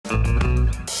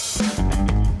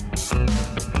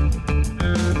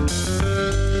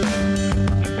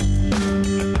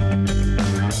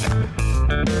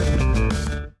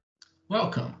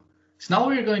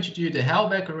we're going to do the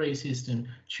Halbach array system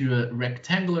to a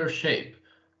rectangular shape.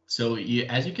 So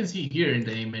as you can see here in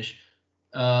the image,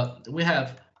 we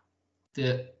have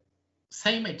the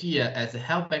same idea as the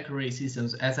Halbach array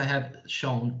systems as I have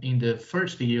shown in the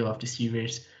first video of the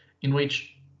series, in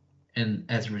which, and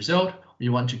as a result, we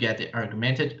want to get the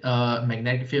augmented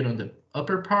magnetic field on the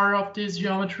upper part of this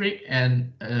geometry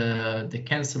and the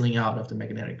canceling out of the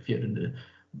magnetic field in the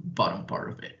bottom part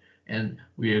of it. And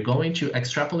we are going to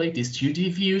extrapolate this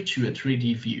 2D view to a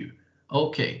 3D view.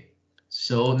 Okay,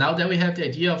 so now that we have the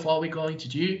idea of what we're going to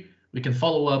do, we can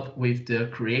follow up with the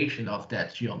creation of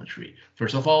that geometry.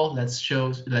 First of all, let's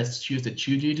choose the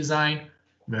 2D design.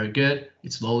 Very good.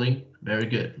 It's loading. Very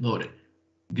good. Loaded.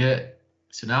 Good.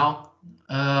 So now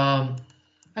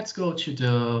let's go to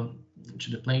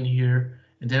the plane here,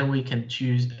 and then we can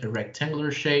choose a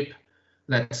rectangular shape.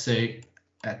 Let's say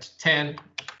at 10,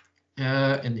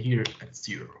 and here at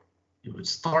 0. It would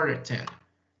start at 10,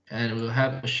 and we'll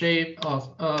have a shape of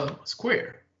a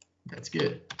square. That's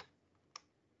good.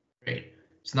 Great.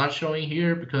 It's not showing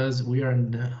here because we are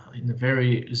in a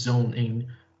very zoned in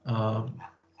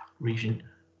region.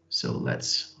 So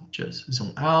let's just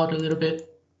zoom out a little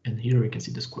bit, and here we can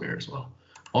see the square as well.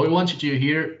 All we want to do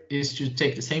here is to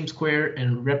take the same square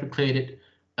and replicate it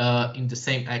in the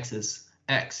same axis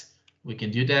X. We can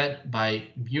do that by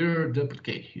mirror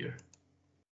duplicate here.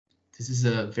 This is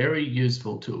a very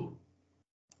useful tool.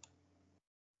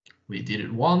 We did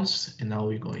it once, and now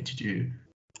we're going to do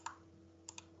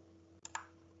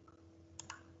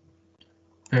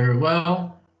very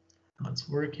well. Now it's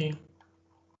working.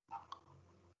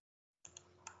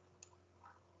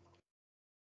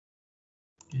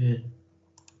 Good.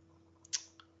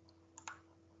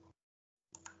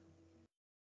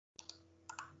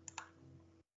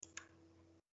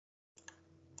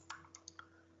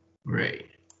 Great.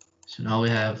 So now we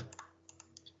have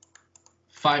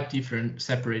 5 different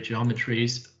separate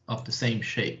geometries of the same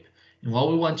shape. And what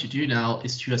we want to do now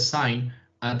is to assign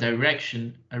a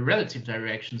relative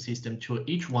direction system to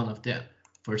each one of them.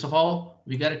 First of all,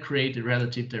 we got to create the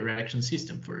relative direction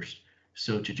system first.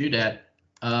 So to do that,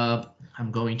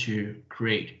 I'm going to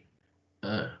create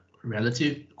a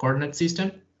relative coordinate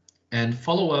system and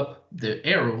follow up the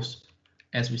arrows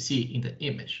as we see in the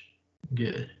image.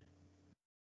 Good.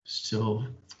 So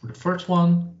for the first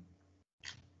one,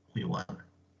 we want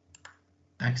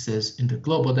axis in the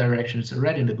global direction. It's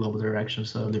already in the global direction,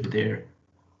 so I'll leave it there.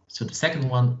 So the second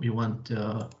one, we want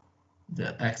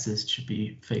the axis to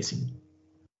be facing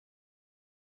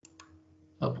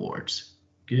upwards.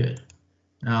 Good.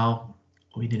 Now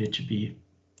we need it to be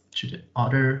to the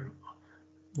other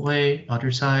way,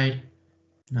 other side.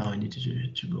 Now we need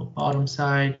to go bottom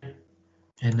side.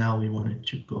 And now we want it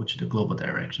to go to the global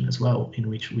direction as well, in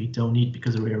which we don't need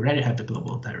because we already have the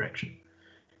global direction.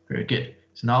 Very good.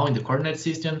 So now in the coordinate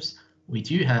systems, we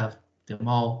do have them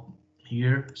all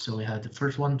here. So we have the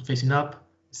first one facing up,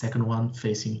 the second one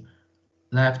facing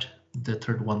left, the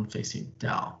third one facing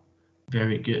down.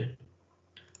 Very good.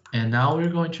 And now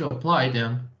we're going to apply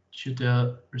them to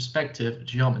the respective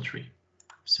geometry.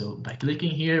 So by clicking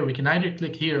here, we can either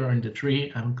click here or in the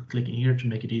tree. I'm clicking here to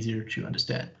make it easier to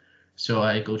understand. So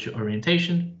I go to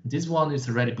orientation. This one is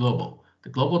already global. The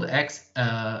global axis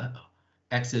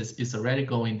is already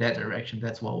going that direction.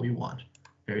 That's what we want.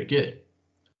 Very good.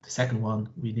 The second one,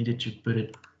 we needed to put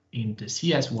it in the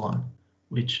CS1,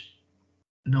 which,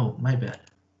 no, my bad.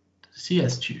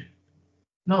 CS2.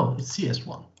 No, it's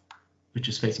CS1, which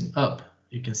is facing up.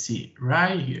 You can see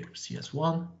right here,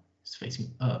 CS1 is facing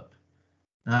up.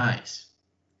 Nice.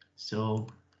 So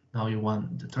now you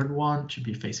want the third one to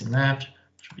be facing left,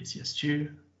 should be CS2.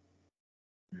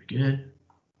 Very good.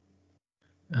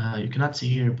 You cannot see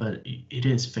here, but it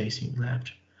is facing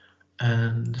left.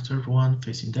 And the third one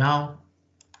facing down,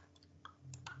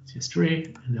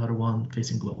 CS3, and the other one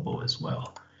facing global as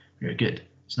well. Very good.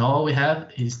 So now all we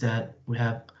have is that we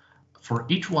have, for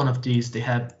each one of these, they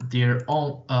have their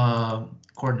own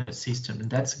coordinate system,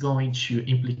 and that's going to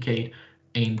implicate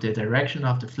in the direction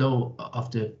of the flow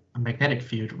of the magnetic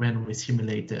field when we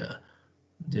simulate the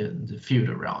field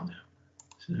around.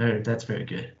 So that's very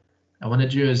good. I want to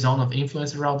do a zone of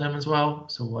influence around them as well.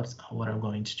 So what I'm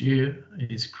going to do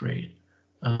is create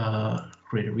a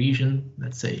region.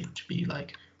 Let's say to be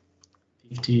like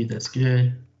 50. That's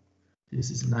good. This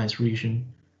is a nice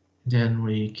region. Then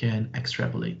we can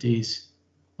extrapolate these.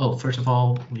 Oh, first of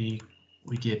all, we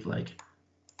give like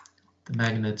the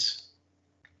magnets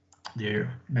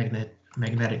their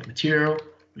magnetic material,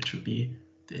 which would be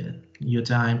the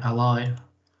neodyme alloy.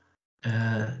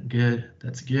 Good,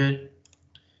 that's good.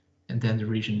 And then the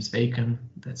region is vacant.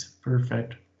 That's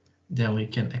perfect. Then we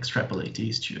can extrapolate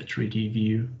these to a 3D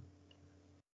view.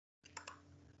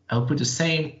 I'll put the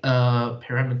same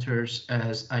parameters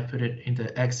as I put it in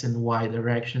the X and Y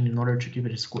direction in order to keep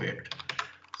it squared.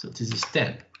 So this is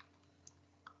 10.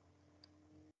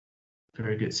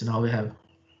 Very good. So now we have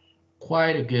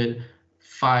quite a good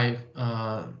 5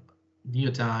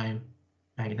 neodyme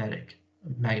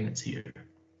magnets here.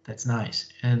 That's nice.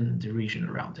 And the region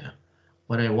around them.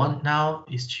 What I want now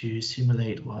is to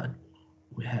simulate what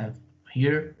we have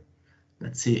here.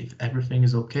 Let's see if everything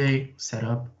is okay.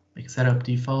 Make setup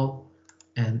default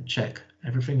and check.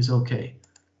 Everything is okay.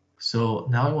 So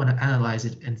now I want to analyze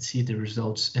it and see the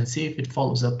results and see if it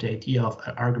follows up the idea of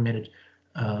an argumented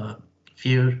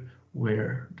field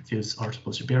where the fields are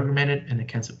supposed to be argumented and a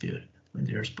cancel field when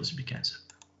they are supposed to be canceled.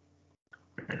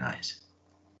 Very nice.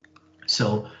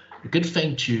 So a good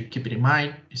thing to keep it in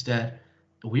mind is that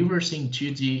we were seeing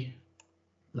 2D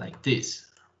like this.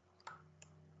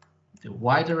 The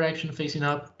Y direction facing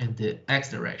up and the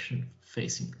X direction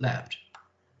facing left.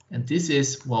 And this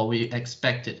is what we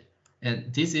expected.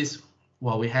 And this is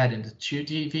what we had in the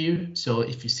 2D view. So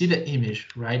if you see the image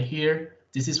right here,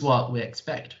 this is what we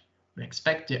expect. We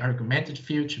expect the argumented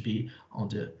field to be on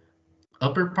the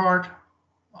upper part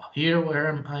here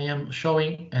where I am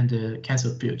showing, and the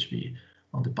cancel field to be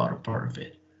on the bottom part of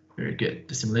it. Very good.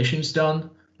 The simulation is done.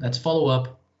 Let's follow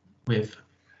up with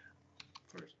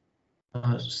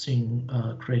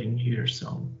creating here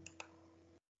some,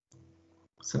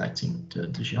 selecting the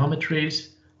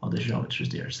geometries. All the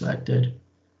geometries they are selected,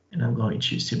 and I'm going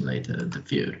to simulate the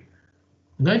field.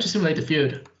 I'm going to simulate the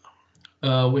field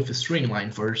with a string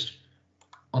line first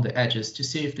on the edges to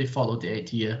see if they follow the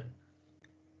idea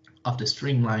of the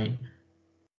string line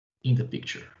in the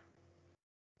picture.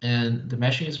 And the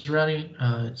meshing is running.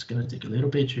 It's going to take a little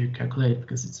bit to calculate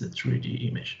because it's a 3D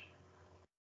image.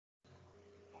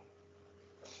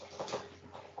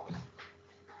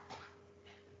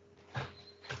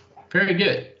 Very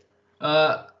good.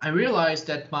 I realized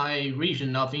that my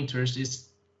region of interest is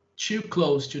too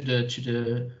close to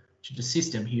the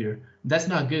system here. That's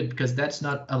not good because that's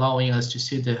not allowing us to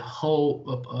see the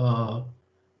whole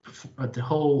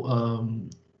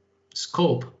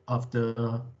scope of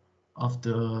the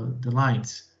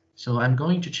lines. So I'm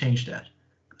going to change that.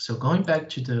 So going back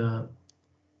to the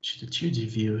 2D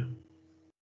view.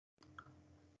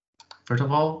 First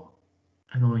of all,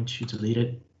 I'm going to delete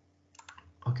it.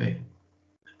 Okay,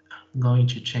 I'm going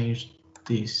to change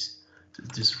this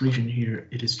region here.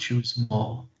 It is too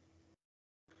small.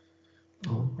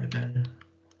 Oh, my bad.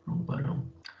 Wrong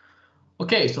button.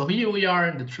 Okay, so here we are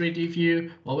in the 3D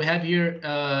view. What we have here,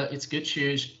 it's good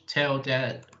to tell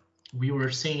that we were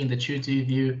seeing the 2D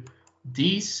view.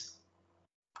 These,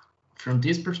 from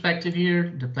this perspective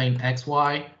here, the plane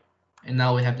XY, and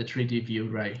now we have the 3D view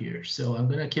right here. So I'm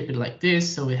gonna keep it like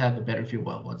this so we have a better view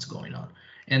of what's going on.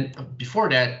 And before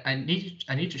that, I need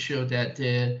to show that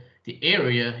the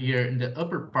area here in the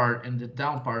upper part and the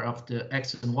down part of the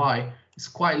X and Y is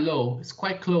quite low. It's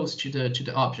quite close to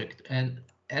the object. And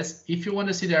as if you want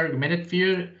to see the argumented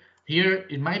field here,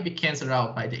 it might be canceled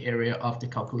out by the area of the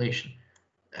calculation.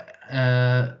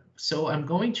 So I'm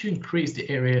going to increase the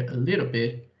area a little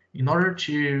bit in order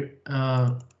to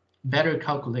better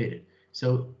calculate it.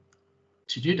 So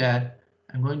to do that,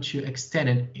 I'm going to extend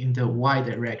it in the Y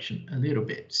direction a little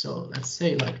bit. So let's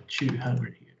say like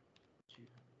 200 here.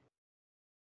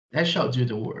 That shall do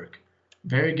the work.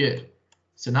 Very good.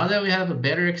 So now that we have a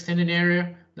better extended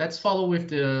area, let's follow with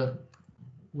the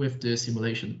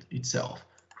simulation itself.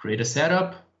 Create a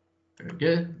setup. Very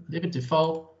good. Leave it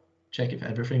default. Check if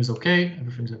everything's okay.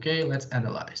 Everything's okay. Let's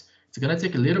analyze. It's gonna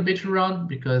take a little bit to run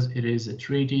because it is a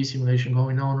 3D simulation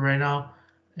going on right now,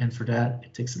 and for that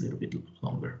it takes a little bit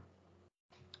longer.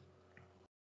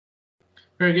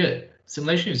 Very good.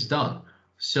 Simulation is done.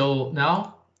 So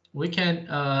now we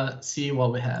can see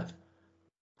what we have.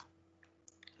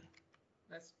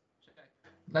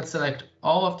 Let's select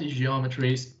all of these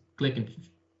geometries, click in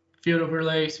field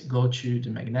overlays, go to the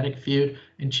magnetic field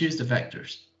and choose the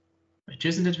vectors. By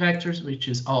choosing the vectors, we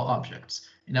choose all objects.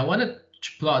 And I want to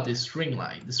plot this string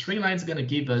line. The string line is going to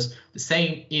give us the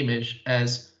same image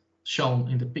as shown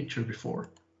in the picture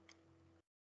before.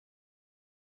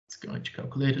 It's going to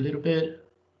calculate a little bit.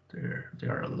 There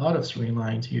are a lot of string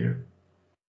lines here.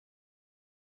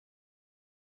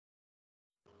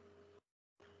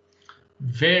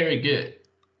 Very good.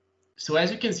 So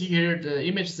as you can see here, the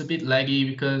image is a bit laggy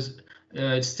because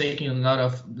it's taking a lot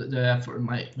of the effort.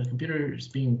 My computer is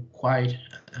being quite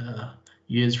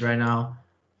used right now.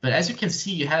 But as you can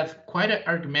see, you have quite an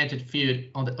argumented field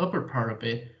on the upper part of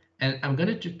it. And I'm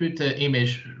going to put the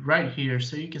image right here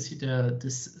so you can see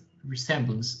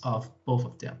resemblance of both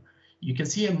of them. You can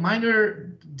see a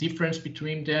minor difference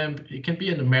between them. It can be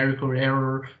a numerical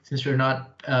error since you're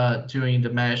not doing the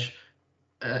mesh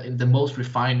in the most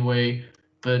refined way,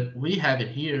 but we have it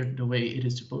here the way it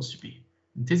is supposed to be.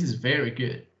 And this is very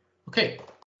good. Okay,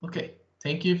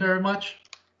 thank you very much.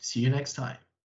 See you next time.